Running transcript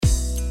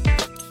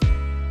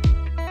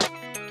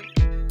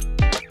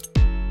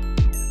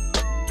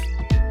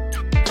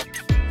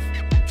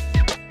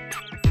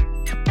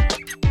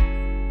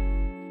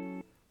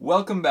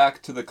Welcome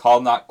back to the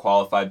Called Not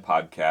Qualified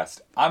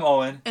podcast. I'm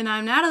Owen. And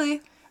I'm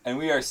Natalie. And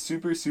we are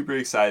super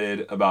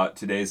excited about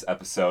today's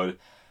episode.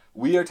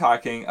 We are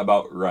talking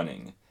about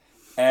running.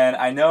 And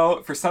I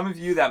know for some of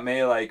you that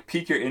may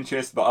pique your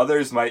interest, but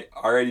others might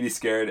already be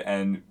scared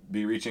and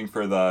be reaching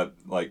for the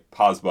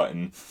pause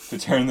button to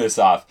turn this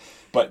off.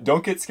 But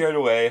don't get scared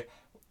away.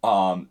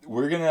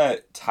 We're going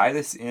to tie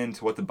this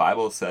into what the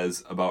Bible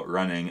says about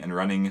running and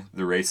running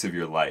the race of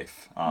your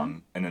life,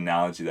 an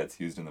analogy that's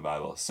used in the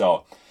Bible.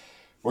 So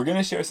we're going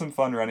to share some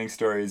fun running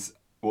stories.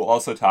 We'll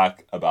also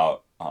talk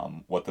about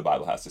what the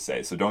Bible has to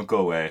say. So don't go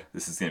away.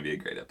 This is going to be a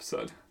great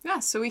episode. Yeah,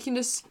 so we can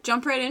just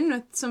jump right in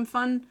with some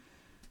fun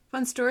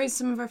stories,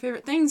 some of our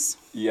favorite things.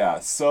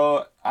 Yeah,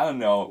 so I don't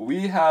know.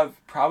 We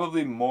have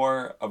probably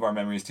more of our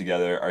memories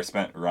together are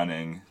spent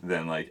running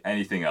than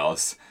anything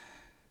else.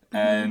 Mm-hmm.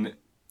 And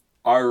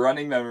our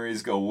running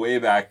memories go way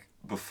back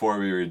before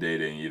we were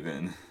dating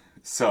even.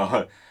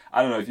 So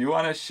I don't know if you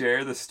want to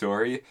share the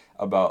story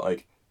about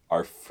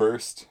our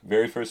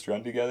very first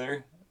run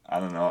together. I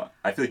don't know.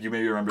 I feel like you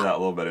maybe remember that a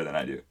little better than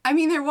I do. I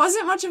mean, there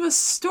wasn't much of a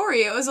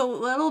story. It was a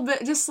little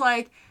bit just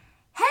hey,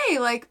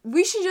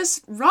 we should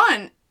just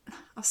run. I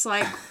was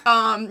like,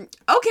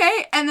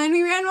 okay. And then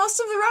we ran most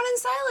of the run in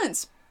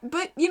silence.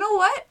 But you know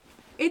what?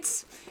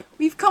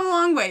 We've come a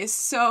long ways,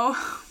 so.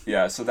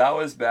 Yeah, so that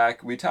was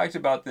back. We talked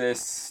about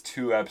this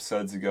 2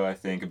 episodes ago, I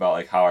think,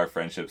 about how our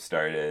friendship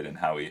started and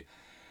how we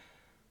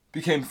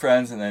became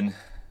friends and then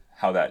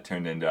how that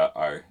turned into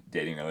our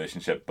dating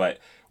relationship. But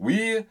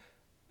we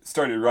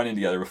started running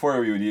together before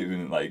we would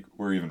even,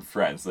 we're even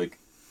friends.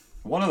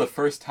 One of the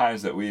first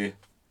times that we...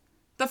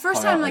 The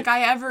first time,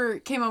 I ever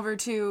came over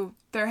to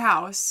their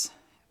house,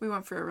 we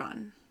went for a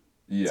run.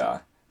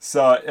 Yeah.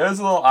 So it was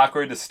a little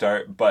awkward to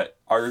start, but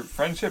our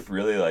friendship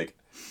really,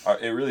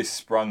 it really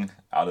sprung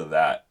out of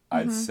that,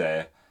 I'd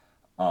say.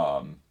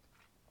 And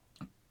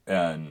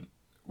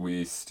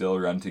we still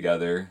run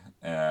together,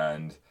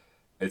 and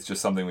it's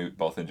just something we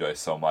both enjoy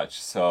so much.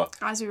 So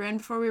as we ran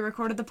before we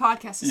recorded the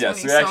podcast this morning.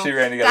 Yes, we actually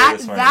ran together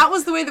this morning. That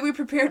was the way that we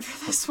prepared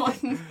for this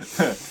one.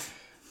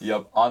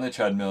 Yep, on the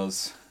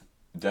treadmills.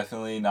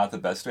 Definitely not the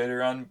best way to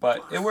run,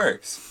 but it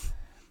works.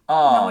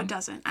 No, it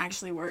doesn't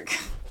actually work.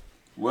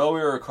 While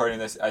we were recording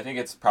this, I think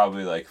it's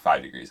probably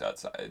 5 degrees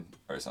outside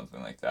or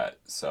something like that.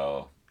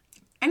 So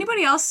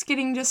anybody else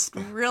getting just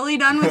really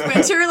done with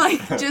winter?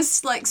 Just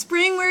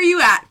spring, where are you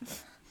at?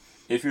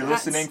 If you're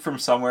listening from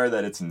somewhere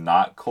that it's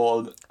not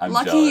cold, I'm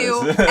lucky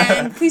jealous. You.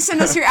 And please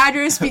send us your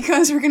address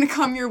because we're going to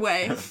come your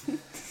way.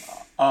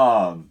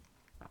 But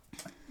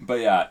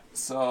yeah,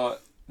 so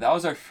that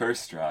was our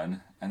first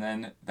run. And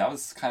then that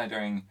was kind of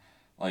during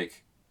the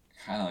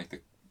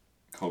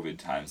COVID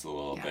times a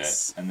little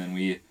bit. And then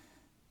we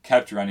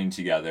kept running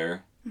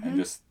together and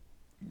just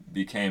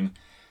became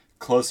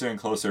closer and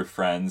closer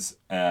friends.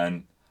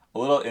 And a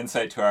little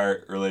insight to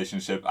our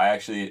relationship, I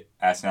actually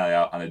asked Natalie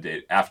out on a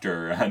date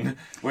after a run,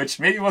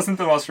 which maybe wasn't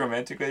the most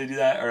romantic way to do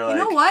that. Or you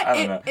know what? I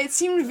don't know. It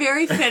seemed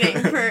very fitting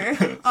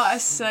for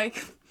us.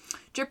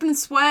 Dripping in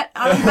sweat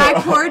on the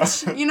back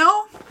porch,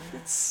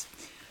 It's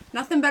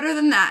nothing better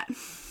than that.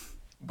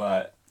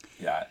 But,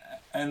 yeah.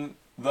 And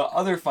the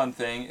other fun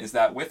thing is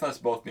that with us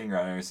both being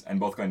runners and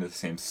both going to the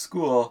same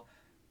school,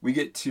 we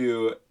get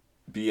to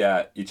be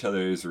at each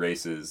other's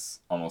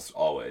races almost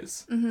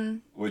always,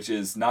 which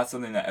is not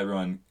something that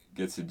everyone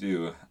gets to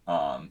do.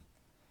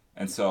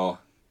 And so...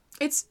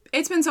 It's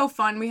been so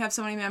fun. We have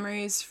so many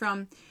memories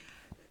from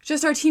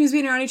just our teams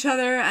being around each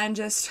other and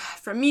just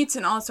from meets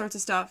and all sorts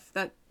of stuff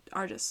that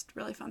are just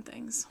really fun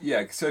things.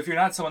 Yeah, so if you're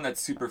not someone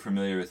that's super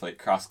familiar with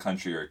cross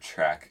country or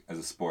track as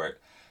a sport,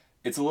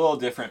 it's a little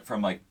different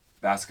from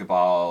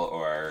basketball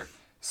or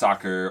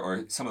soccer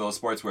or some of those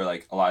sports where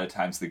a lot of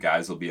times the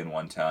guys will be in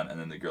one town and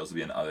then the girls will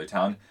be in another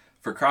town.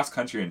 For cross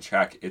country and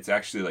track, it's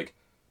actually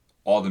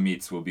all the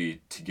meets will be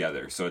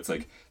together. So it's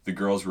the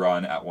girls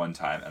run at one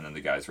time and then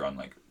the guys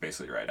run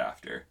basically right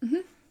after.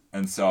 Mm-hmm.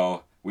 And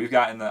so we've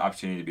gotten the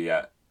opportunity to be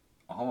at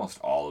almost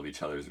all of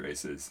each other's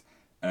races.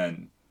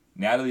 And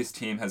Natalie's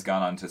team has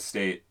gone on to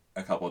state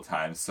a couple of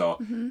times.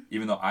 So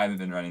even though I haven't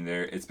been running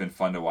there, it's been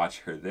fun to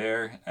watch her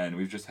there. And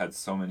we've just had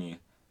so many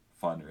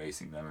fun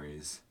racing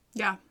memories.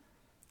 Yeah,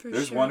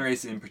 There's one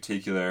race in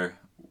particular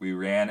we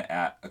ran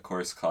at a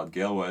course called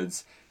Gale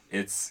Woods.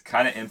 It's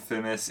kind of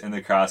infamous in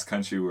the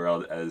cross-country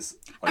world as...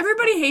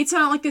 everybody hates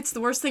on it it's the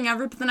worst thing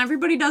ever, but then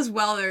everybody does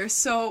well there,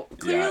 so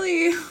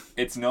clearly... Yeah.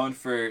 It's known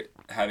for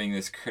having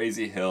this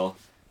crazy hill,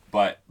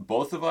 but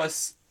both of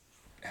us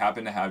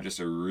happen to have just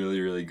a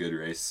really good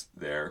race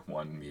there,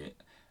 one meet.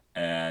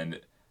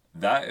 And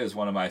that is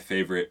one of my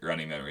favorite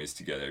running memories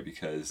together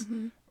because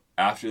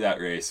after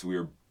that race,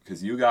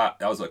 because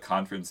that was a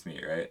conference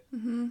meet, right?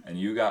 Mm-hmm. And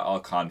you got all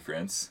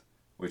conference,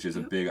 which is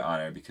a big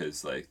honor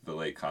because the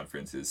lake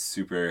conference is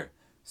super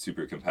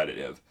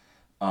competitive.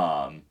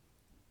 And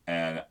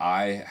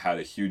I had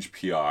a huge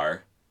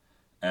PR.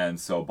 And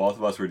so both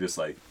of us were just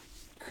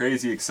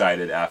crazy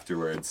excited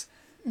afterwards.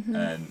 Mm-hmm.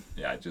 And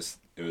yeah,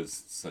 it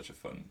was such a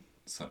fun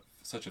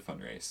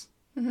race.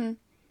 Mm-hmm.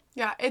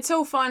 Yeah, it's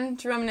so fun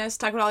to reminisce,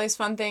 talk about all these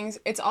fun things.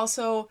 It's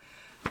also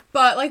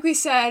But like we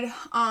said,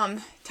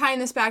 tying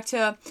this back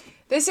to,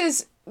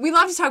 we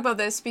love to talk about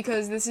this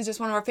because this is just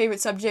one of our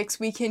favorite subjects.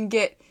 We can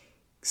get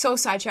so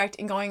sidetracked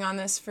and going on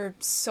this for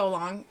so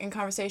long in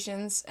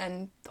conversations,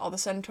 and all of a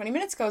sudden 20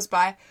 minutes goes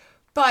by.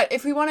 But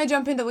if we want to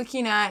jump into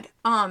looking at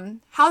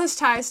how this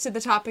ties to the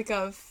topic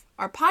of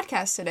our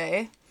podcast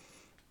today.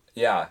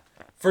 Yeah.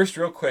 First,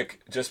 real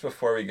quick, just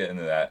before we get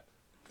into that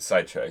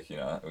sidetrack,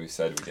 we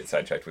said we get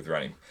sidetracked with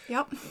running.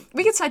 Yep.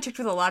 We get sidetracked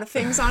with a lot of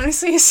things,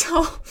 honestly,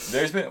 so.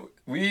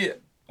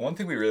 One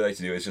thing we really like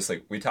to do is just,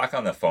 we talk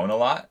on the phone a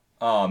lot.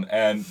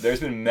 And there's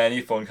been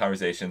many phone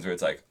conversations where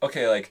it's like,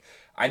 okay,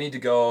 I need to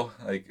go,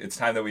 it's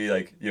time that we,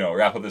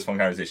 wrap up this phone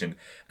conversation.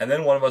 And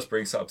then one of us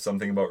brings up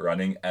something about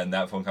running, and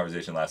that phone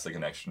conversation lasts,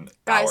 an extra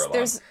hour long.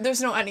 Guys,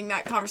 there's no ending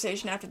that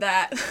conversation after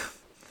that.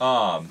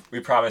 We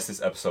promise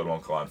this episode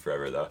won't go on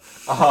forever, though.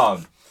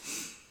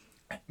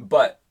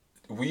 But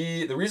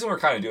the reason we're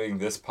kind of doing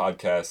this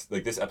podcast,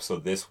 this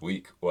episode this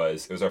week,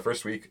 it was our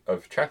first week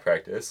of track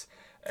practice.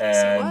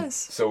 And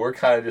so we're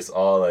kind of just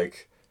all,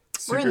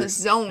 we're in the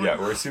zone. Yeah,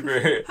 we're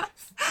super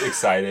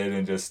excited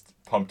and just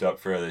pumped up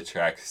for the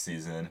track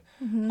season.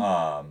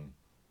 Mm-hmm.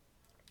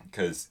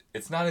 Because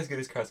it's not as good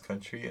as cross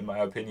country, in my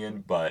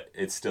opinion, but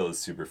it still is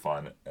super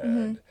fun,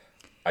 and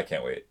I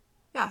can't wait.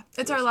 Yeah,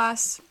 it's our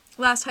last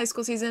high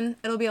school season.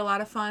 It'll be a lot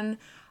of fun.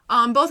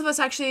 Both of us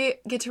actually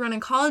get to run in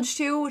college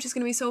too, which is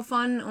going to be so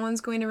fun.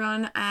 One's going to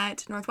run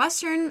at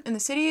Northwestern in the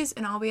cities,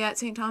 and I'll be at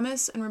St.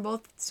 Thomas, and we're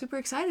both super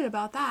excited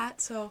about that.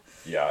 So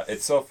yeah,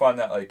 it's so fun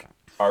that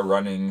our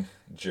running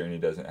journey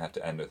doesn't have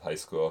to end with high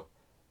school.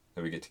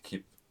 That we get to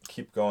keep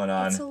going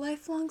on. It's a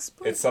lifelong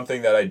sport. It's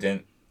something that I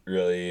didn't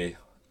really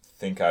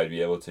think I'd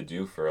be able to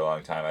do for a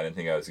long time. I didn't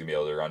think I was going to be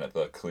able to run at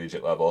the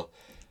collegiate level.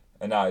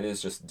 And now it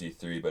is just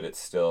D3, but it's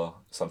still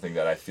something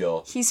that I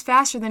feel... He's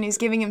faster than he's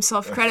giving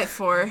himself credit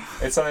for.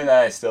 It's something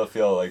that I still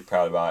feel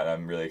proud about, and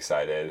I'm really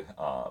excited.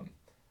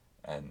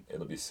 And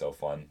it'll be so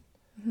fun.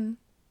 Mm-hmm.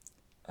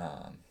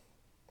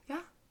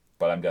 Yeah.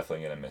 But I'm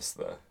definitely going to miss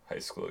the high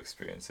school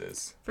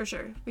experiences. For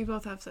sure. We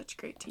both have such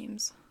great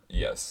teams.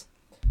 Yes.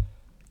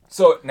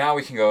 So now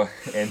we can go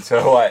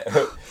into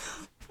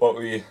what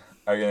we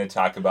are going to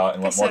talk about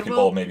and what more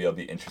people maybe will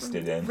be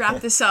interested in. Wrap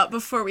this up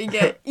before we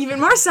get even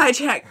more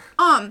sidetracked.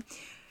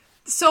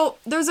 So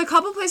there's a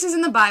couple places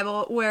in the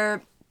Bible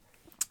where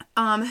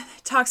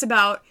talks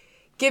about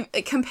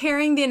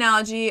comparing the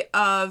analogy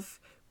of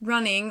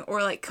running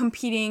or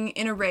competing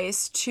in a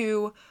race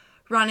to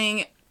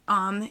running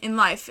in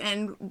life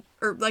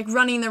or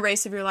running the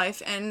race of your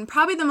life. And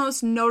probably the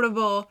most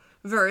notable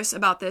verse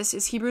about this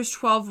is Hebrews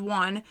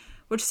 12:1,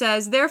 which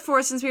says,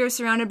 "Therefore, since we are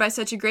surrounded by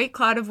such a great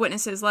cloud of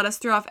witnesses, let us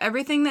throw off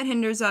everything that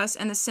hinders us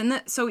and the sin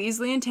that so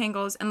easily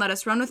entangles, and let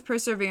us run with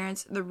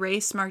perseverance the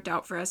race marked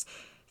out for us,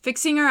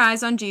 fixing our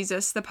eyes on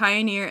Jesus, the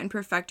pioneer and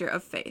perfecter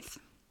of faith."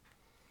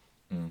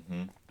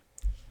 Mm-hmm.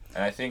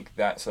 And I think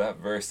that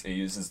verse, it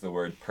uses the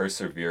word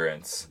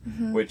perseverance,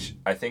 which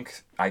I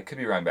think, I could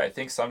be wrong, but I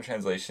think some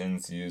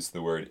translations use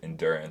the word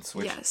endurance,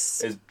 which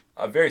is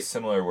a very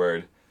similar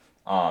word.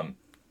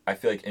 I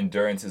feel like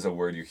endurance is a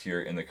word you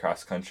hear in the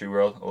cross-country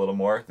world a little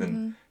more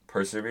than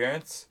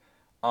perseverance.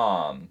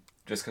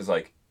 Just because,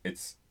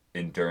 it's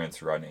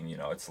endurance running,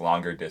 it's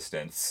longer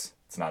distance.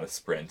 It's not a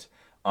sprint.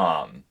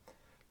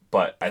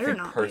 But I think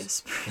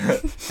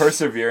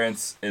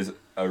perseverance is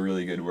a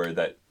really good word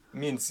that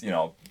means,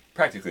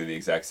 practically the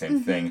exact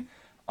same thing.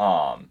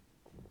 And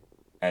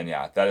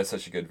yeah, that is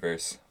such a good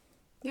verse.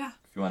 Yeah.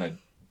 If you want to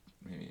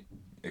maybe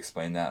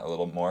explain that a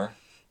little more.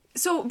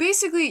 So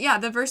basically, yeah,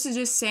 the verse is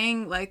just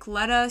saying,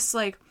 let us,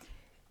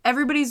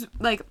 everybody's,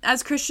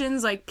 as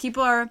Christians,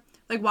 people are,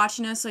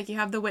 watching us, you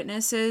have the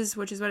witnesses,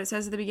 which is what it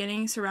says at the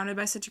beginning, surrounded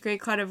by such a great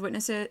cloud of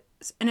witnesses,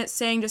 and it's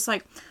saying just,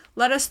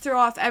 let us throw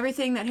off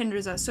everything that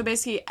hinders us. So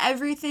basically,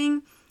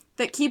 everything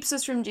that keeps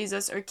us from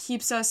Jesus or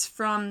keeps us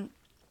from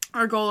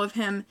our goal of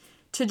Him,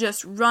 to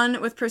just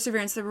run with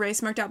perseverance the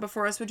race marked out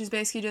before us, which is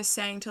basically just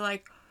saying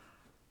to,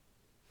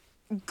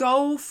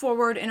 go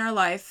forward in our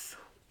life,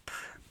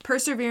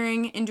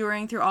 persevering,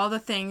 enduring through all the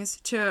things.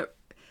 To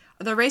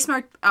the race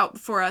marked out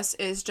for us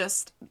is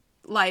just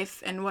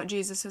life and what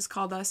Jesus has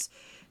called us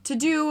to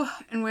do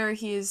and where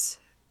He's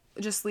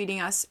just leading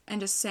us, and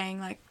just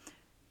saying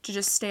to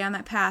just stay on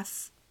that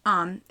path.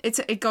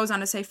 It goes on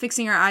to say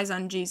fixing our eyes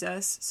on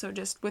Jesus. So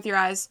just with your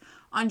eyes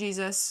on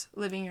Jesus,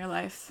 living your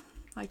life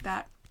like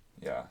that.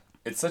 Yeah,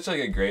 it's such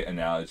a great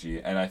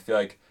analogy, and I feel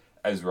like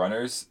as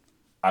runners,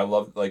 I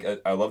love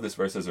this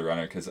verse as a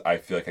runner because I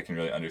feel like I can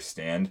really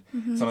understand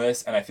some of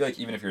this, and I feel like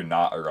even if you're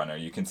not a runner,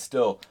 you can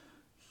still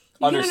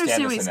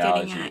understand this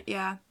analogy.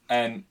 Yeah.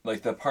 And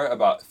the part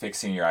about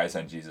fixing your eyes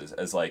on Jesus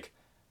is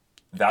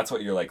that's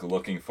what you're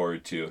looking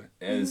forward to,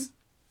 is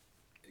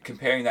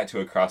comparing that to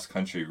a cross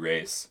country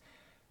race.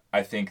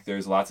 I think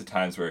there's lots of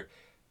times where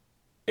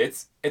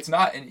it's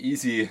not an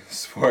easy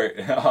sport.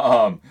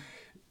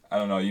 I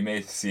don't know, you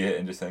may see it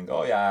and just think,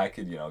 oh yeah, I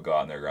could go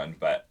out and run,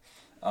 but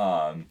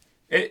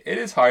it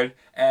is hard,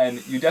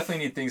 and you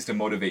definitely need things to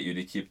motivate you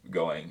to keep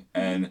going.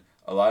 And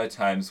a lot of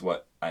times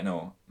what I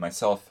know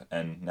myself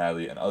and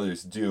Natalie and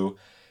others do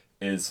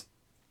is,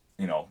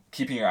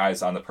 keeping your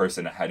eyes on the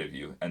person ahead of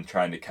you and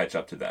trying to catch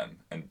up to them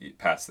and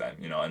pass them,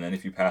 and then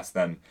if you pass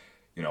them,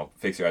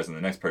 fix your eyes on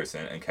the next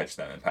person and catch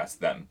them and pass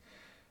them.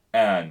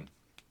 And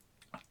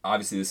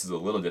obviously this is a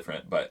little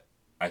different, but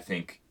I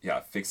think,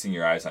 fixing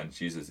your eyes on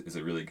Jesus is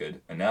a really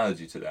good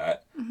analogy to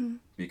that,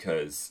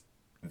 because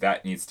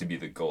that needs to be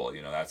the goal.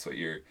 That's what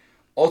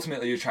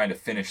ultimately you're trying to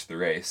finish the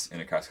race in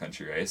a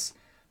cross-country race.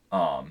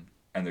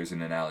 And there's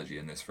an analogy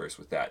in this verse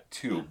with that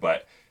too.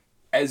 But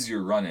as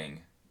you're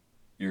running,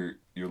 you're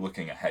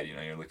looking ahead,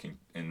 you're looking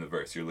in the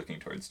verse, you're looking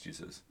towards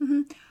Jesus.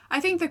 I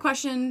think the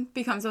question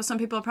becomes, though, some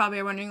people probably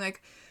are wondering,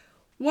 like,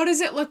 what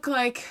does it look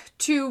like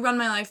to run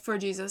my life for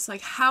Jesus?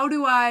 Like, how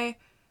do I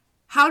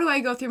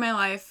go through my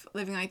life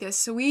living like this?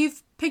 So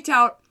we've picked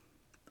out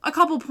a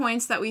couple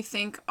points that we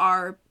think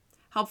are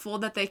helpful,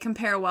 that they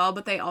compare well,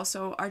 but they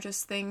also are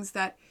just things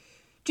that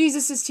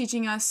Jesus is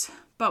teaching us,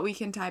 but we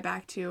can tie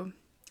back to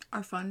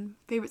our fun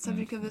favorite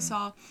subject of this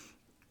all.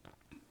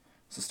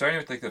 So starting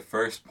with like the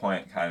first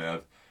point, kind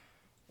of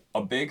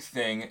a big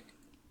thing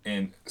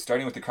in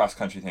starting with the cross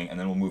country thing, and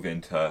then we'll move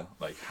into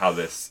like how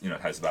this,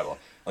 ties to the Bible,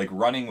 like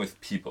running with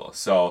people.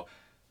 So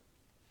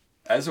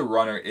as a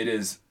runner, it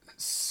is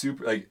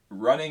super, like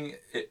running,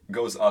 it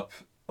goes up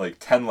like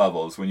 10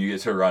 levels when you get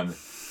to run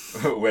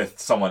with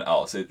someone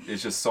else.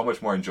 It's just so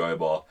much more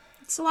enjoyable.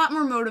 It's a lot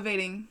more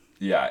motivating.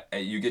 Yeah,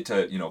 you get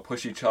to,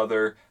 push each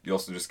other. You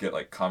also just get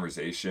like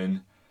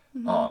conversation.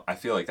 I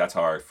feel like that's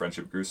how our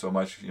friendship grew so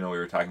much. We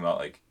were talking about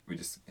like, we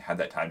just had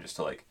that time just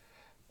to like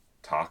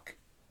talk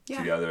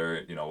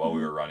together, while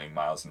we were running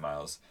miles and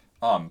miles.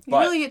 You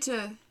really get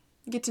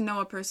to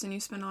know a person you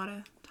spend a lot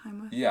of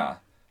time with. Yeah,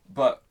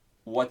 but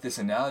what this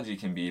analogy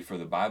can be for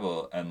the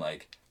Bible and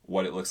like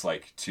what it looks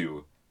like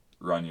to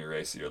run your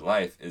race of your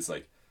life is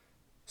like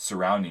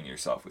surrounding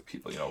yourself with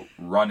people,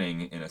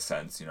 running in a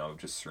sense,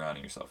 just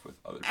surrounding yourself with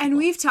other people. And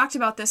we've talked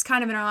about this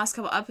kind of in our last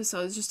couple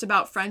episodes, just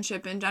about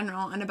friendship in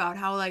general and about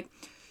how like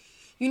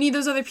you need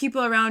those other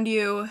people around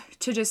you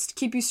to just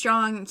keep you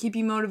strong and keep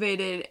you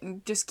motivated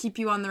and just keep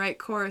you on the right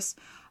course.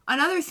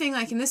 Another thing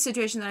like in this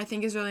situation that I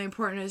think is really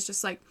important is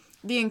just like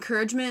the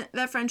encouragement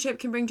that friendship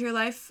can bring to your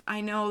life. I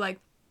know like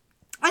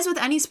as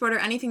with any sport or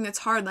anything that's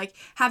hard, like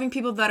having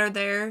people that are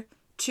there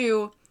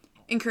to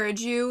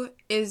encourage you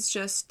is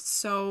just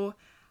so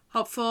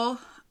helpful.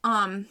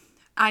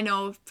 I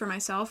know for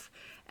myself.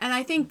 And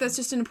I think that's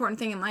just an important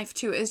thing in life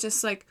too, is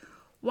just like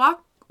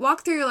walk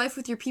through your life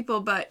with your people,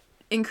 but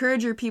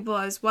encourage your people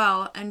as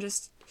well, and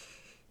just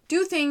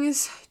do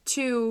things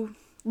to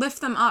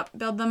lift them up,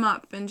 build them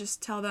up, and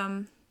just tell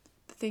them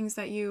the things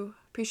that you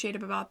appreciate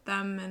about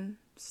them and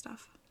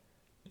stuff.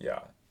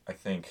 Yeah, I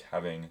think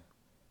having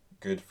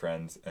good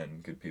friends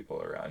and good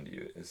people around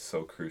you is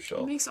so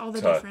crucial. It makes all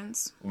the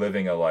difference.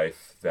 Living a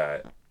life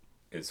that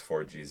is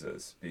for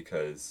Jesus,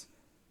 because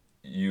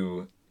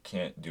you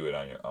can't do it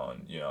on your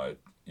own.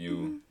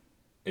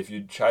 If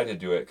you try to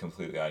do it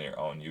completely on your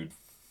own,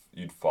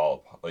 you'd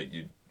fall, like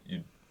you'd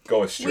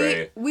go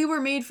astray. We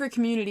were made for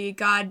community.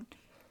 God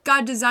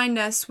designed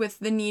us with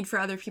the need for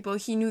other people.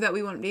 He knew that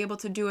we wouldn't be able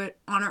to do it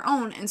on our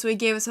own, and so he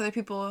gave us other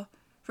people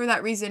for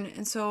that reason.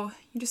 And so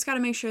you just got to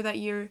make sure that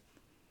you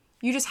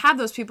just have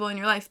those people in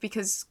your life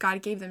because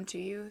God gave them to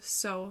you.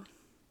 So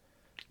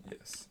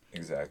yes,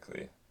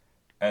 exactly.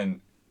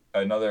 And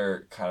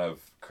another kind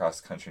of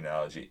cross-country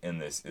analogy in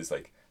this is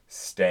like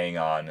staying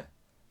on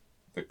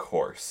the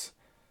course.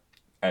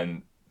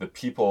 And the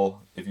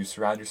people, if you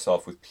surround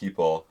yourself with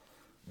people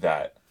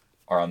that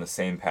are on the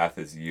same path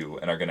as you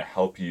and are going to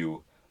help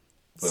you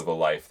live a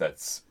life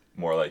that's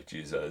more like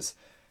Jesus,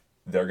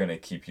 they're going to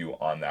keep you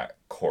on that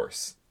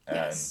course.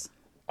 Yes. And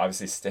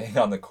obviously staying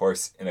on the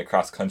course in a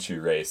cross-country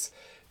race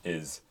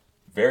is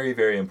very,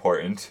 very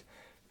important.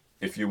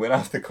 If you went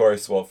off the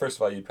course, well, first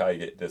of all, you'd probably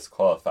get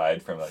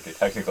disqualified from like a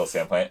technical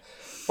standpoint.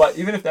 But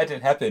even if that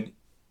didn't happen,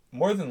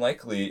 more than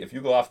likely, if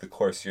you go off the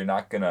course, you're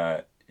not going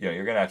to, you're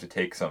going to have to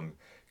take some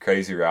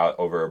crazy route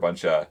over a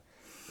bunch of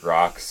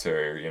rocks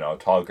or,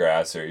 tall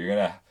grass, or you're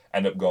going to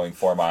end up going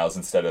 4 miles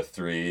instead of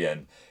 3.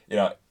 And,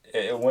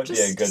 it wouldn't be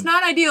a good... It's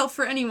not ideal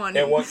for anyone.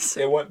 It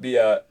wouldn't be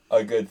a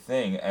good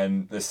thing.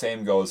 And the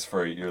same goes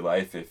for your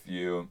life. If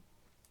you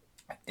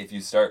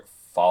start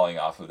falling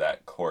off of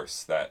that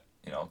course, that,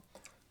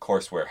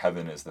 course where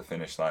heaven is the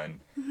finish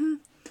line,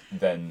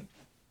 then,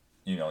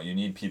 you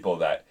need people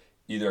that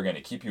either are going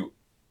to keep you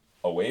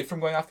away from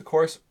going off the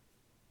course,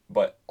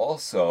 but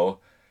also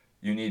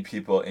you need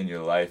people in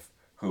your life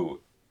who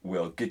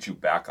will get you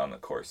back on the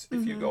course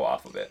if you go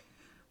off of it.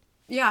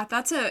 Yeah,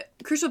 that's a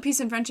crucial piece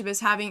in friendship,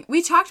 is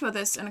we talked about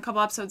this in a couple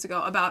episodes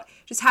ago, about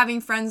just having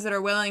friends that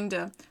are willing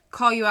to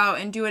call you out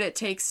and do what it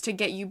takes to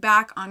get you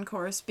back on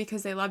course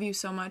because they love you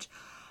so much.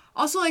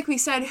 Also, like we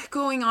said,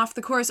 going off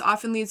the course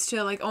often leads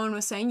to, like Owen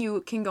was saying,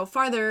 you can go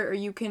farther or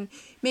you can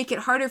make it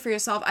harder for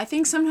yourself. I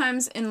think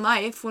sometimes in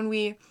life when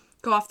we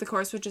go off the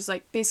course, which is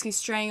like basically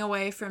straying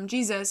away from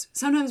Jesus,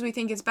 sometimes we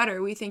think it's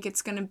better. We think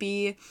it's going to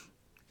be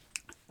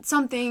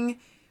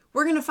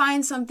we're going to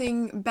find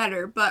something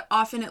better, but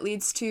often it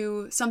leads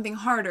to something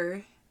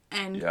harder.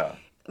 And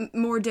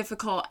more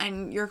difficult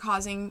and you're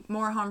causing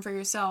more harm for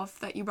yourself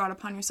that you brought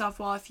upon yourself.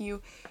 While if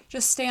you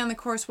just stay on the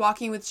course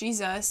walking with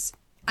Jesus,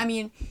 I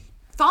mean,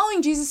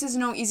 following Jesus is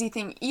no easy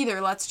thing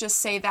either. Let's just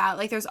say that.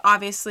 Like, there's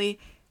obviously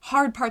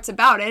hard parts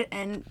about it,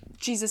 and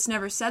Jesus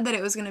never said that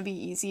it was going to be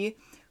easy.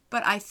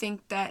 But I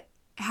think that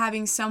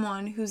having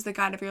someone who's the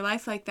guide of your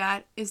life like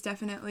that is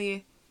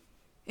definitely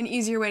an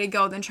easier way to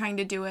go than trying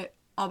to do it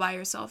all by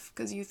yourself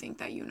because you think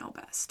that you know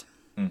best.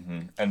 Mm-hmm.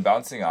 And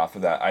bouncing off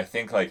of that, I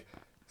think, like,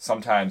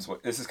 sometimes,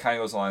 this is kind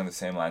of goes along the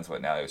same lines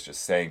what Natalie was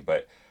just saying,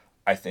 but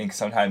I think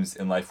sometimes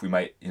in life we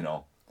might,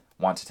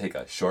 want to take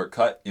a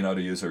shortcut,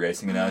 to use a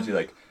racing analogy,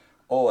 like,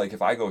 oh, like,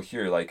 if I go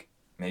here, like,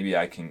 maybe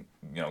I can,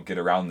 get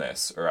around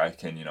this, or I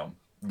can,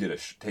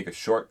 take a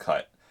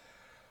shortcut.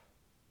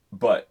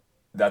 But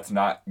that's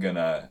not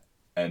gonna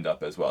end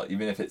up as well,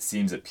 even if it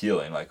seems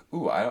appealing, like,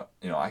 ooh, I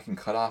can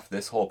cut off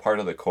this whole part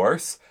of the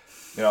course.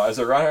 As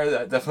a runner,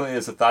 that definitely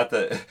is a thought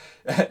that,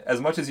 as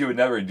much as you would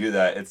never do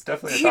that, it's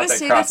definitely a thought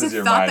that crosses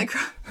your mind.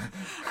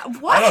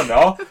 What? I don't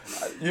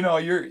know.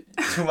 You're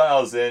 2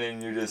 miles in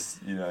and you're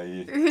just,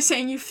 You're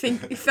saying you've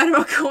thought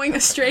about going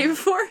astray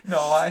before?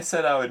 No, I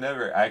said I would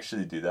never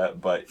actually do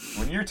that, but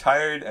when you're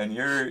tired and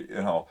you're,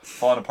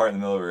 falling apart in the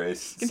middle of a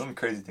race, some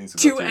crazy things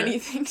will go through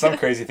anything. Some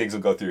crazy things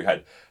will go through your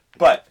head.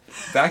 But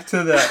back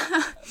to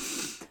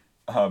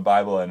the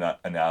Bible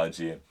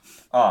analogy.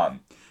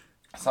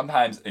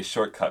 Sometimes a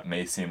shortcut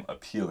may seem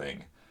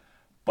appealing,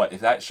 but if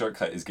that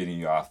shortcut is getting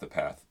you off the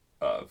path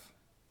of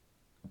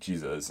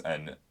Jesus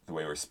and the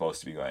way we're supposed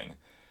to be going,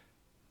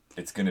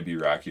 it's going to be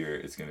rockier.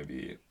 It's going to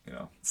be,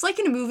 It's like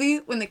in a movie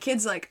when the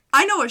kid's like,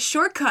 I know a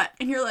shortcut.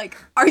 And you're like,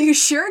 are you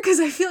sure? Because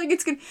I feel like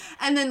it's good.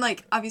 And then,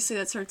 like, obviously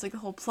that starts, like, the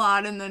whole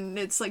plot. And then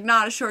it's, like,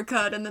 not a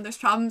shortcut. And then there's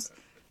problems.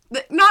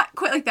 Not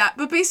quite like that.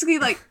 But basically,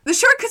 like, the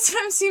shortcut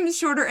sometimes seems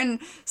shorter.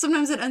 And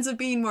sometimes it ends up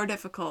being more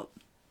difficult.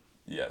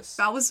 Yes.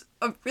 That was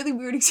a really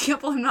weird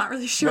example. I'm not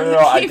really sure. No,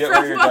 I get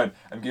where you're going.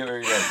 I'm getting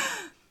where you're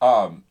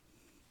going.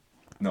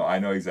 No, I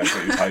know exactly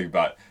what you're talking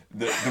about.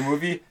 The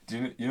movie,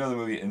 do you know the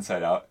movie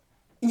Inside Out?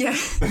 Yeah.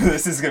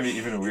 This is going to be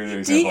even a weirder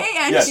example.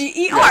 DANGER.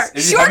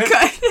 Yes.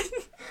 Shortcut.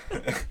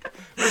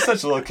 We're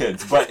such little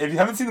kids. But if you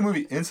haven't seen the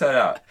movie Inside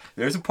Out,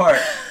 there's a part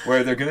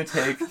where they're going to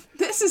take...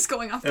 This is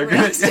going off the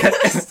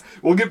rails.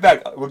 We'll get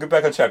back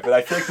on track, but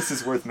I feel like this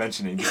is worth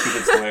mentioning just because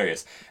it's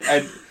hilarious.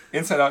 And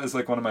Inside Out is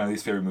like one of my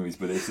least favorite movies,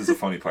 but this is a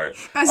funny part.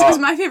 Guys, it was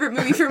my favorite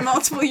movie for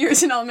multiple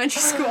years in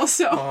elementary school,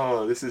 so...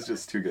 Oh, this is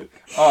just too good.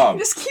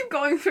 Just keep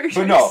going for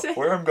But no,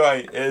 where I'm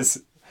going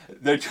is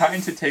they're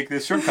trying to take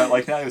this shortcut,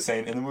 like Natalie was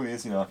saying, in the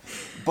movies,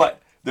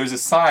 but there's a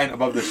sign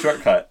above the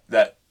shortcut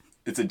that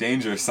it's a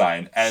danger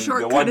sign, and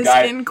shortcut the one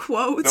guy, in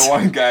quotes. the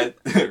one guy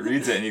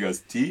reads it and he goes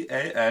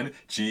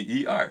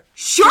TANGER.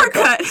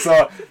 Shortcut.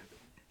 So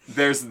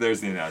there's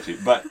the analogy,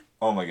 but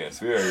oh my goodness,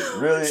 we are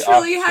really. It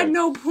really had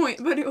no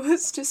point, but it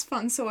was just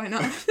fun, so why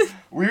not?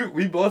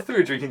 we both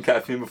were drinking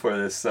caffeine before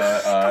this.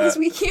 Because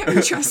we can't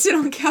be trusted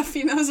on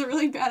caffeine. That was a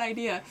really bad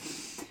idea.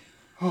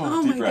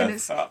 Oh my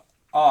goodness.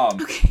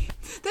 Okay,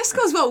 this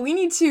goes well. We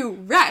need to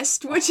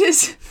rest, which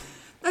is.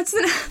 That's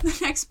the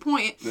next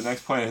point. The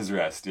next point is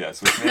rest,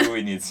 yes, which maybe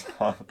we need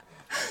some.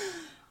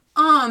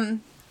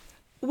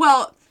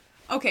 Well,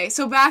 okay,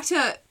 so back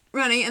to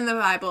running in the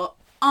Bible.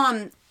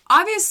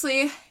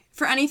 Obviously,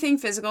 for anything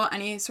physical,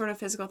 any sort of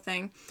physical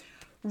thing,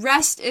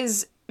 rest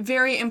is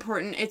very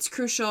important. It's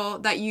crucial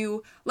that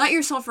you let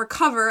yourself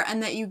recover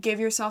and that you give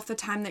yourself the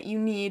time that you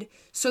need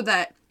so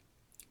that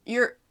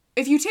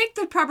if you take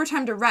the proper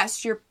time to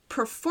rest, your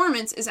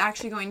performance is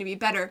actually going to be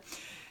better.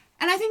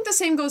 And I think the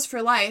same goes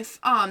for life.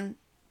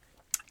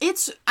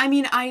 I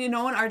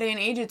know in our day and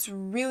age, it's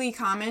really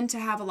common to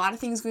have a lot of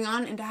things going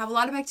on and to have a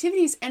lot of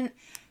activities. And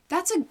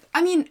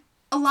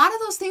a lot of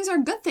those things are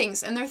good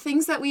things and they're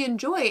things that we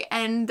enjoy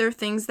and they're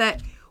things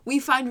that we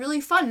find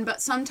really fun.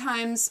 But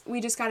sometimes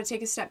we just got to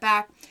take a step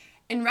back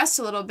and rest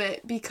a little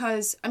bit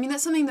because,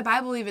 that's something the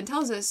Bible even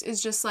tells us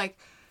is just like,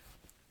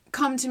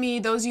 come to me,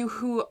 those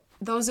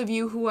of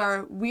you who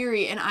are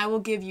weary, and I will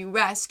give you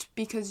rest,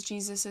 because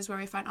Jesus is where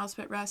we find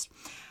ultimate rest.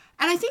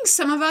 And I think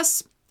some of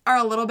us are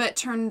a little bit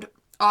turned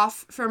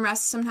off from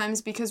rest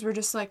sometimes because we're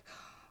just like,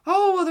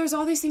 oh, well, there's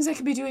all these things I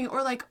could be doing,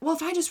 or like, well,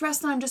 if I just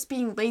rest, then I'm just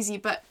being lazy.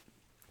 But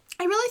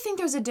I really think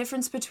there's a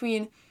difference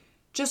between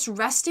just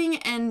resting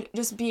and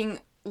just being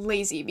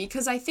lazy,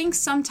 because I think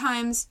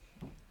sometimes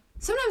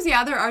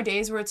there are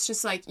days where it's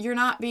just like you're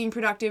not being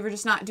productive or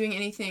just not doing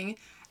anything,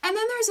 and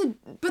then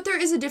there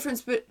is a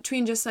difference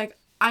between just like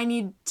I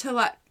need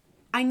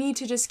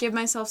to just give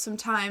myself some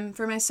time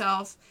for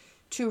myself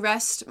to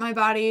rest my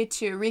body,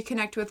 to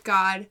reconnect with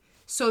God,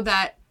 so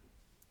that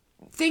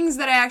things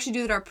that I actually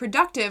do that are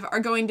productive are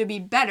going to be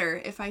better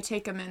if I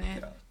take a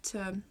minute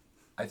to...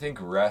 I think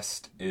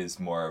rest is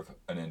more of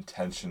an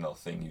intentional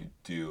thing you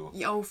do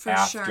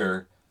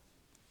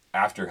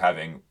after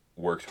having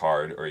worked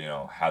hard or,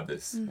 had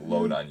this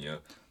load on you.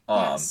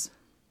 Yes.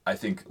 I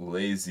think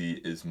lazy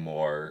is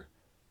more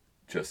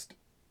just,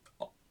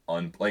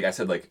 like I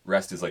said, like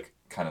rest is like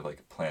kind of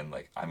like plan,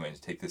 like I'm going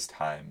to take this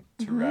time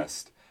to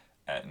rest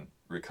and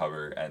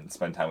recover and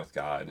spend time with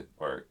God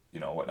or,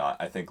 whatnot.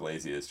 I think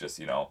lazy is just,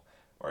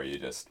 or you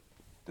just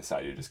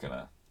decide you're just going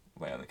to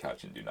lay on the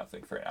couch and do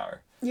nothing for an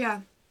hour.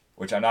 Yeah.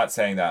 Which I'm not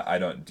saying that I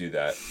don't do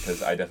that,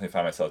 because I definitely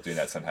find myself doing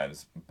that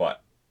sometimes,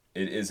 but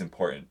it is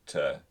important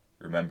to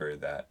remember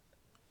that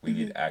we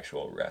need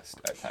actual rest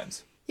at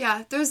times.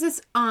 Yeah, there's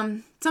this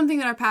something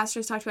that our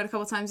pastors talked about a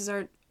couple times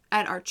at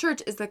our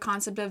church is the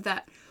concept of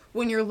that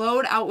when your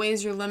load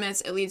outweighs your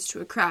limits, it leads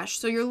to a crash.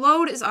 So your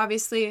load is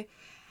obviously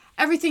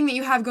everything that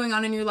you have going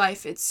on in your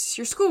life. It's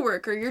your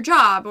schoolwork or your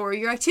job or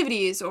your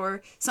activities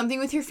or something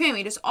with your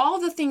family, just all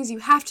the things you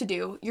have to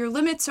do. Your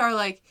limits are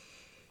like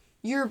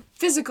your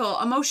physical,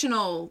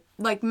 emotional,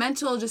 like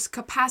mental just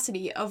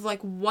capacity of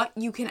like what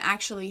you can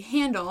actually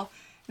handle.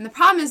 And the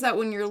problem is that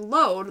when your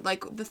load,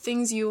 like the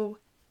things you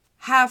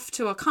have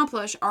to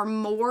accomplish are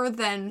more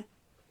than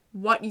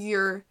what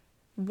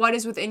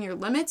is within your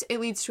limits, it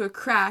leads to a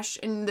crash.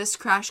 And this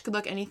crash could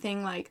look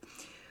anything like,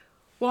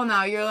 well,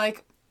 now you're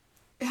like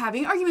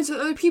having arguments with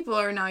other people,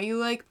 or now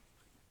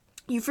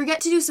you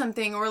forget to do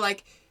something, or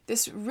like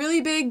this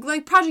really big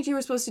like project you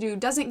were supposed to do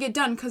doesn't get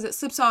done because it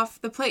slips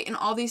off the plate, and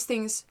all these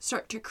things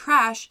start to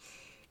crash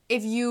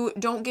if you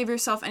don't give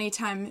yourself any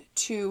time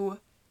to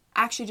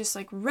actually just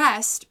like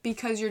rest,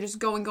 because you're just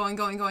going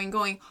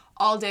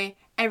all day,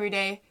 every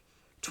day,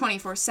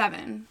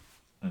 24/7.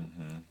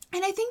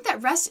 And I think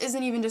that rest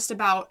isn't even just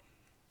about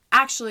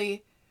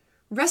actually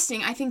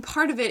resting. I think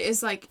part of it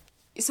is like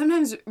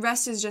sometimes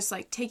rest is just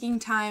like taking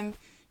time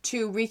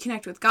to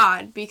reconnect with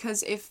God,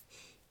 because if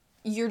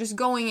you're just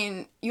going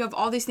and you have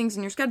all these things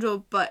in your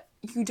schedule, but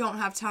you don't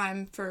have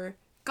time for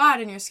God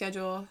in your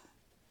schedule,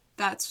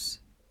 that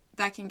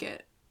can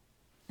get...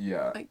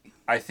 Yeah.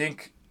 I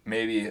think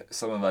maybe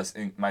some of us,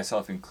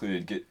 myself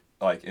included, get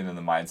like into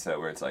the mindset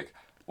where it's like,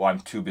 well, I'm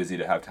too busy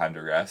to have time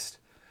to rest.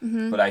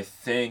 But I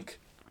think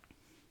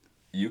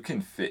you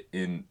can fit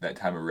in that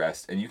time of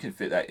rest, and you can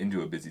fit that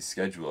into a busy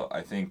schedule.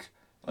 I think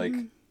like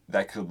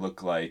that could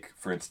look like,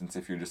 for instance,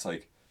 if you're just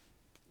like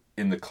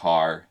in the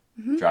car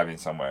driving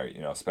somewhere,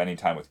 spending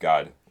time with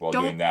God while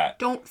doing that.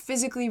 Don't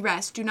physically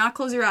rest. Do not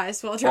close your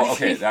eyes while driving. Well,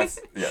 okay, that's,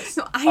 yes.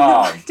 No, I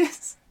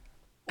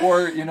know.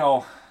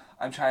 Or,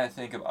 I'm trying to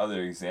think of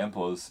other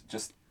examples.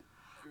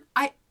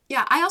 I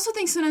also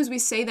think sometimes we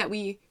say that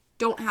we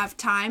don't have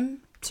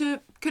time to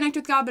connect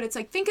with God, but it's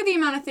like, think of the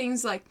amount of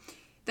things like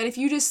that if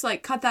you just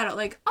like cut that out,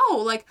 like,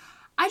 oh, like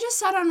I just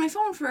sat on my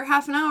phone for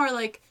half an hour,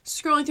 like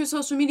scrolling through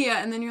social media,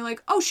 and then you're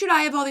like, oh shoot,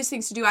 I have all these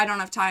things to do. I don't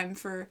have time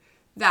for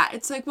that.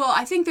 It's like, well,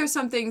 I think there's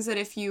some things that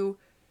if you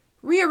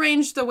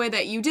rearrange the way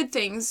that you did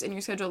things in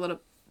your schedule a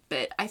little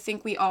bit, I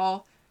think we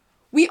all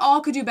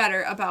could do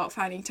better about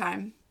finding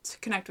time to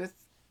connect with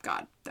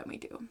God than we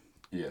do.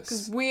 Yes.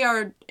 Because we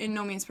are in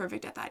no means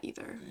perfect at that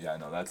either. Yeah,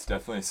 no, that's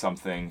definitely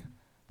something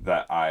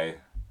that I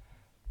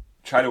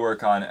try to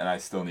work on, and I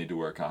still need to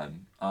work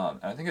on. And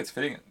I think it's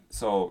fitting.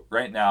 So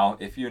right now,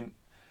 if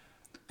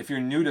you're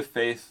new to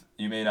faith,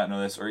 you may not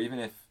know this, or even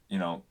if,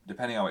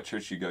 depending on what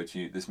church you go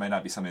to, this might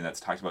not be something that's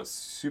talked about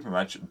super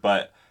much,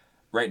 but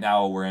right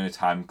now we're in a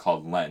time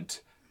called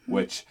Lent,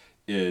 which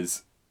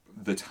is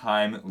the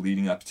time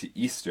leading up to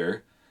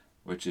Easter,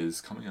 which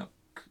is coming up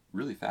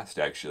really fast,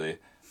 actually.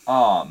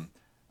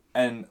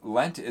 And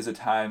Lent is a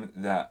time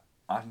that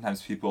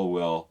oftentimes people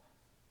will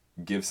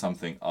give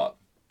something up,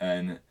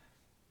 and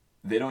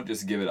they don't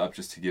just give it up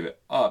just to give it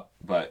up,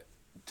 but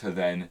to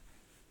then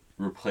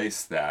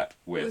replace that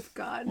with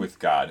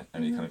God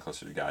and becoming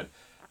closer to God.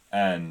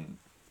 And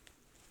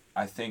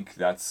I think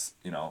that's,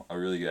 a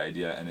really good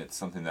idea, and it's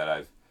something that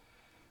I've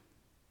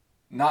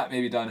not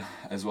maybe done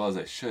as well as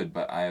I should,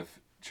 but I have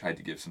tried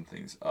to give some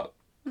things up.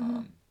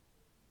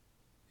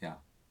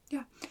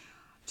 Yeah.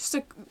 Just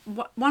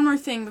one more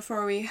thing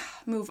before we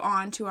move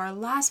on to our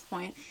last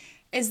point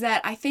is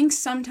that I think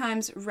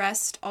sometimes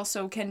rest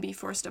also can be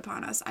forced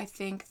upon us. I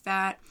think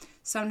that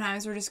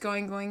sometimes we're just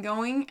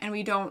going, and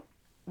we don't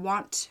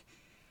want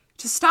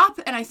to stop.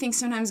 And I think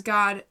sometimes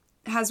God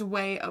has a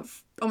way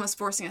of almost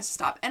forcing us to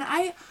stop. And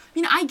I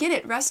get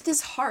it. Rest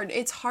is hard.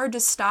 It's hard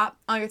to stop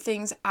other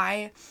things.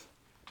 I've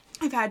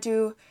had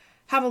to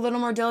have a little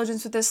more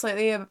diligence with this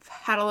lately. I've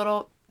had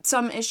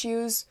some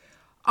issues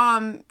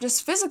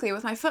just physically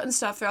with my foot and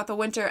stuff throughout the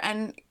winter,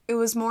 and it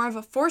was more of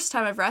a forced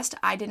time of rest.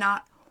 I did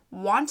not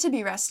want to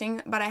be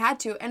resting, but I had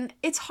to, and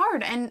it's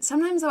hard. And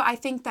sometimes though, I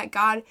think that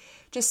God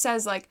just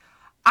says like,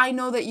 I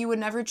know that you would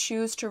never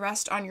choose to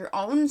rest on your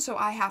own, so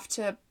I have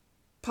to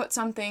put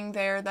something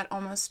there that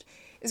almost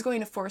is going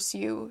to force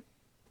you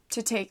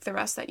to take the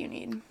rest that you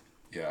need.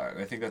 Yeah,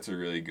 I think that's a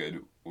really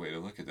good way to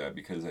look at that,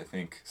 because I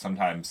think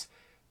sometimes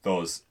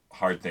those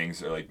hard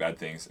things or like bad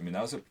things,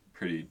 that was a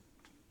pretty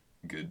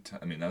good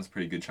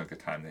chunk of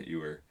time that you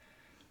were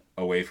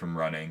away from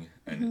running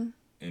and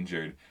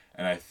injured.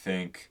 And I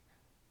think,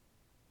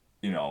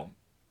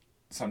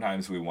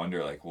 sometimes we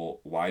wonder like, well,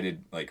 why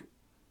did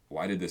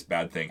this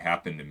bad thing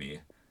happen to me?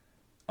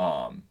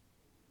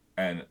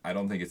 And I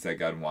don't think it's that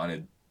God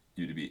wanted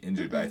you to be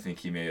injured, but I think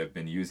he may have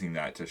been using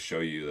that to show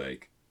you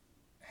like,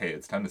 hey,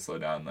 it's time to slow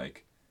down.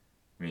 Like,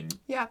 I mean,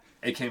 Yeah.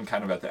 it came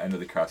kind of at the end of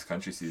the cross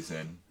country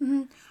season.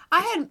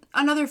 I had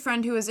another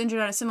friend who was injured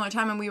at a similar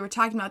time, and we were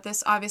talking about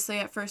this. Obviously,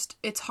 at first,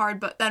 it's hard,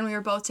 but then we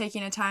were both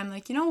taking a time,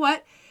 like, you know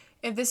what?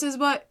 If this is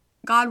what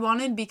God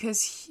wanted,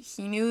 because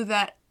he knew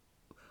that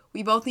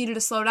we both needed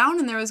to slow down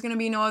and there was going to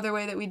be no other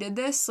way that we did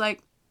this,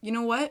 like, you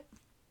know what?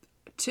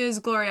 To his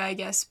glory, I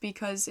guess,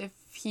 because if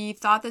he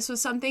thought this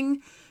was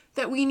something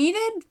that we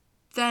needed,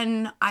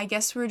 then I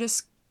guess we're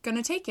just going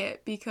to take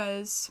it,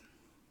 because...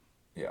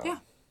 Yeah.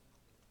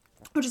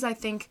 Which is, I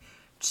think,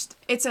 just,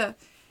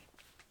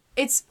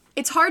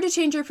 it's hard to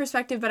change your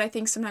perspective, but I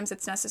think sometimes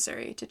it's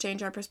necessary to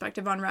change our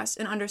perspective on rest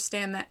and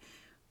understand that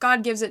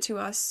God gives it to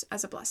us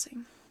as a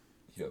blessing.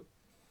 Yep.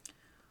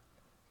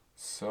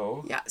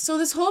 So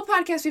this whole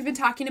podcast we've been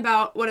talking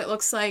about what it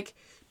looks like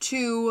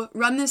to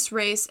run this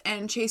race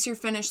and chase your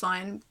finish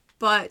line.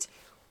 But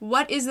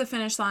what is the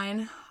finish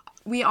line?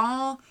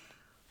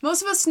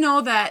 Most of us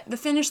know that the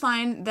finish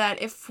line, that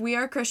if we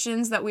are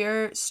Christians, that we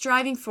are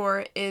striving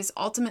for is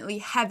ultimately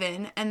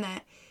heaven, and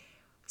that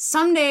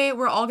someday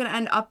we're all going to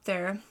end up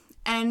there.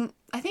 And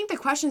I think the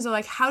questions are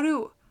like, how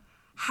do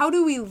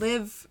we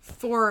live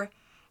for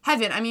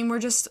heaven? I mean, we're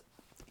just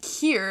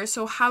here,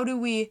 so how do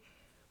we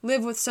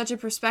live with such a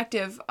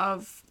perspective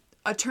of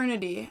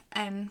eternity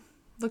and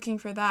looking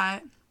for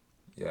that?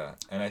 Yeah,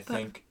 and I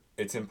think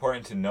it's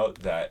important to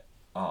note that,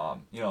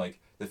 like,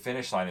 the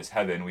finish line is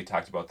heaven. We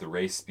talked about the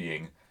race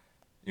being,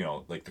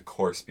 like, the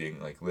course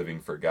being, like, living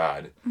for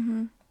God.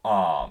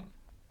 Mm-hmm.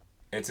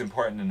 It's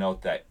important to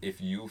note that if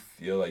you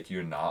feel like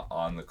you're not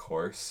on the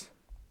course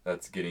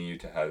that's getting you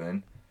to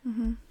heaven,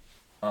 Mm-hmm.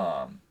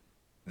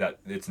 That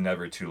it's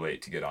never too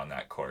late to get on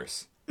that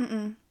course.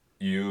 Mm-mm.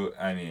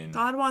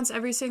 God wants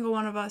every single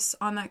one of us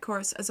on that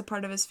course as a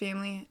part of his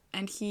family,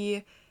 and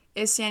he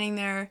is standing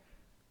there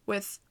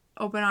with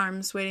open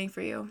arms waiting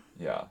for you.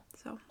 Yeah.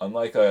 So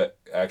unlike a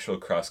actual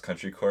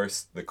cross-country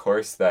course, the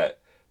course that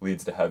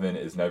leads to heaven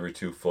is never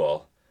too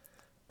full.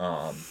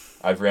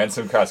 I've ran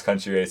some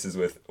cross-country races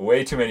with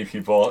way too many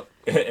people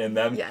in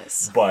them.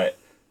 Yes. But,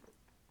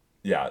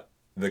 yeah,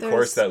 the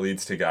course that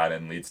leads to God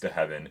and leads to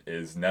heaven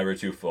is never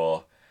too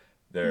full.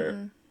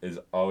 There is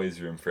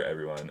always room for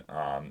everyone.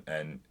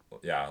 And,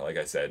 yeah, like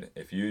I said,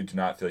 if you do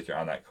not feel like you're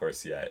on that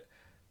course yet,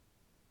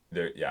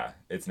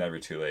 it's never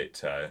too late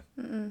to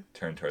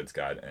turn towards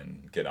God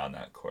and get on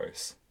that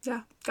course.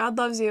 Yeah, God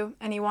loves you,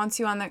 and he wants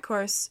you on that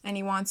course, and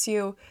he wants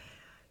you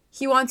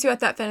at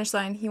that finish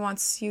line. He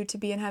wants you to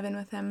be in heaven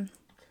with him.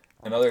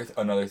 Another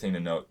thing to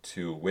note,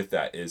 too, with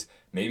that is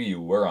maybe you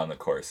were on the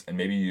course, and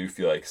maybe you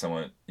feel like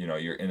someone,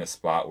 you're in a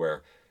spot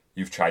where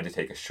you've tried to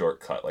take a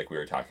shortcut like we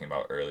were talking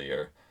about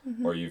earlier,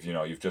 or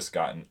you've just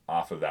gotten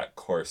off of that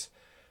course.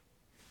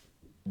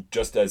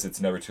 Just as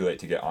it's never too late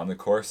to get on the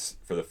course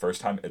for the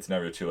first time, it's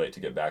never too late to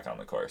get back on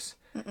the course.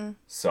 Mm-mm.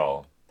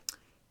 So,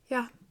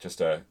 yeah,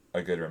 just a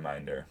good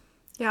reminder.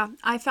 Yeah,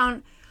 I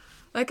found,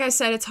 like I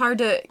said, it's hard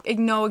to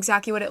know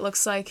exactly what it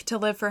looks like to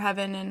live for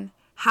heaven and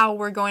how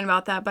we're going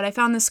about that. But I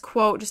found this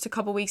quote just a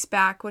couple weeks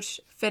back, which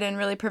fit in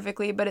really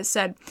perfectly. But it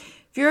said,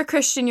 if you're a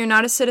Christian, you're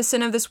not a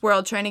citizen of this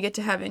world trying to get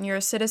to heaven. You're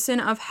a citizen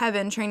of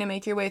heaven trying to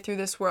make your way through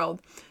this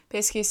world.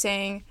 Basically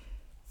saying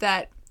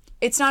that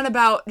it's not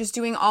about just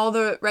doing all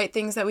the right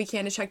things that we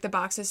can to check the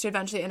boxes to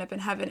eventually end up in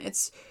heaven.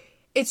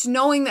 It's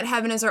knowing that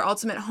heaven is our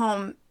ultimate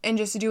home and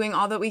just doing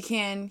all that we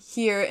can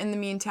here in the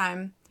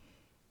meantime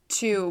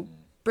to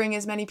bring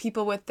as many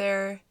people with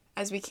there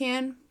as we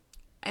can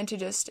and to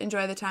just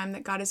enjoy the time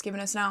that God has given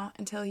us now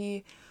until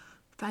he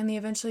finally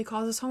eventually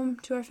calls us home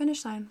to our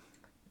finish line.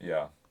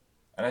 Yeah.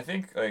 And I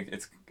think like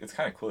it's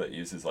kind of cool that it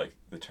uses like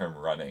the term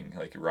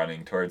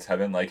running towards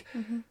heaven. Like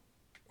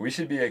we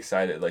should be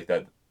excited like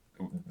that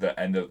the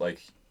end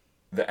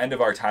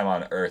of our time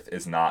on earth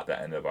is not the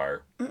end of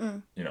our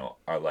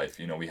our life.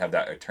 We have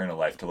that eternal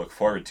life to look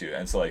forward to.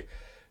 And so like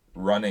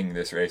running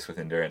this race with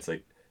endurance,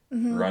 like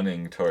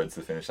running towards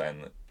the finish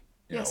line,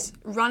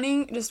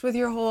 running just with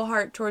your whole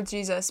heart towards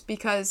Jesus,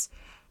 because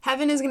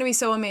heaven is going to be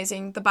so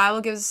amazing. The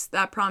Bible gives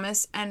that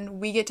promise,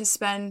 and we get to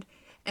spend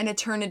an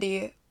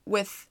eternity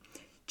with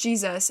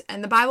Jesus.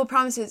 And the Bible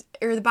promises,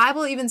 or the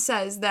Bible even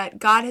says that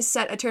God has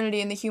set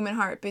eternity in the human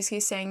heart, basically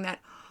saying that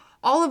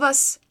all of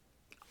us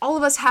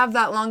have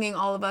that longing.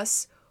 All of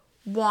us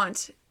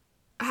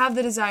have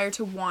the desire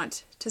to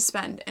want to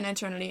spend an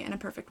eternity in a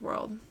perfect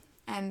world.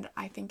 And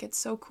I think it's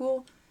so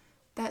cool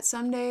that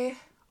someday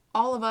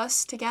all of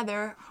us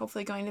together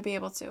hopefully going to be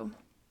able to.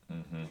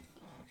 We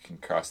can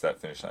cross that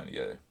finish line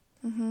together.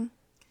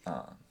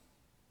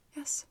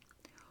 Yes.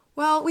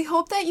 Well, we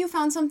hope that you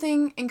found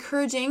something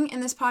encouraging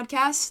in this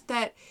podcast.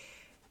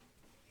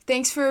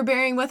 Thanks for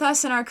bearing with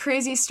us in our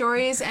crazy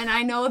stories. And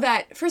I know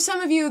that for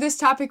some of you, this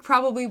topic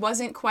probably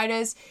wasn't quite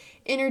as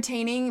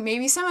entertaining.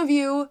 Maybe some of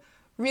you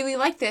really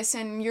like this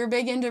and you're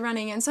big into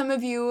running. And some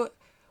of you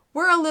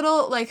were a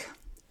little,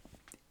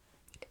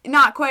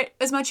 not quite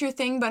as much your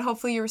thing, but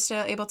hopefully you were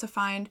still able to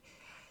find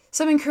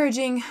some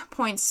encouraging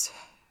points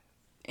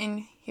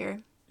in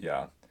here.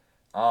 Yeah.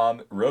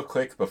 Real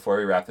quick before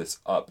we wrap this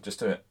up,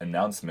 just an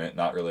announcement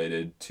not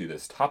related to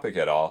this topic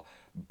at all,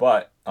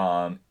 but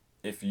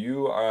if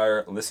you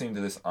are listening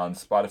to this on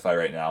Spotify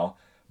right now,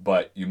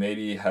 but you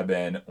maybe have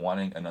been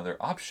wanting another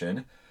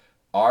option,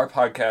 our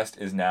podcast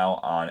is now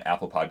on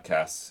Apple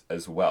Podcasts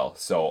as well.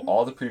 So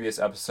all the previous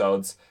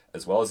episodes,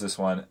 as well as this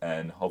one,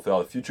 and hopefully all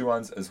the future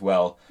ones as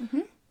well,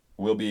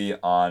 will be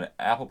on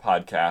Apple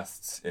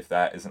Podcasts if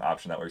that is an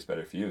option that works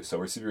better for you. So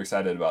we're super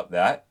excited about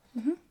that.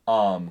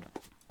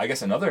 I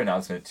guess another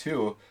announcement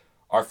too,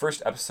 our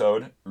first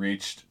episode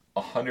reached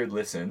 100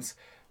 listens,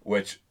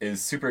 which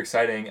is super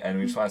exciting, and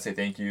we just want to say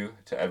thank you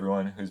to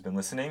everyone who's been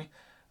listening.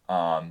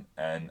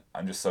 And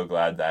I'm just so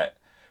glad that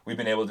we've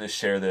been able to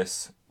share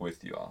this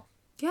with you all.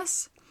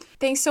 Yes.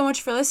 Thanks so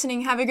much for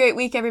listening. Have a great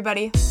week,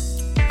 everybody.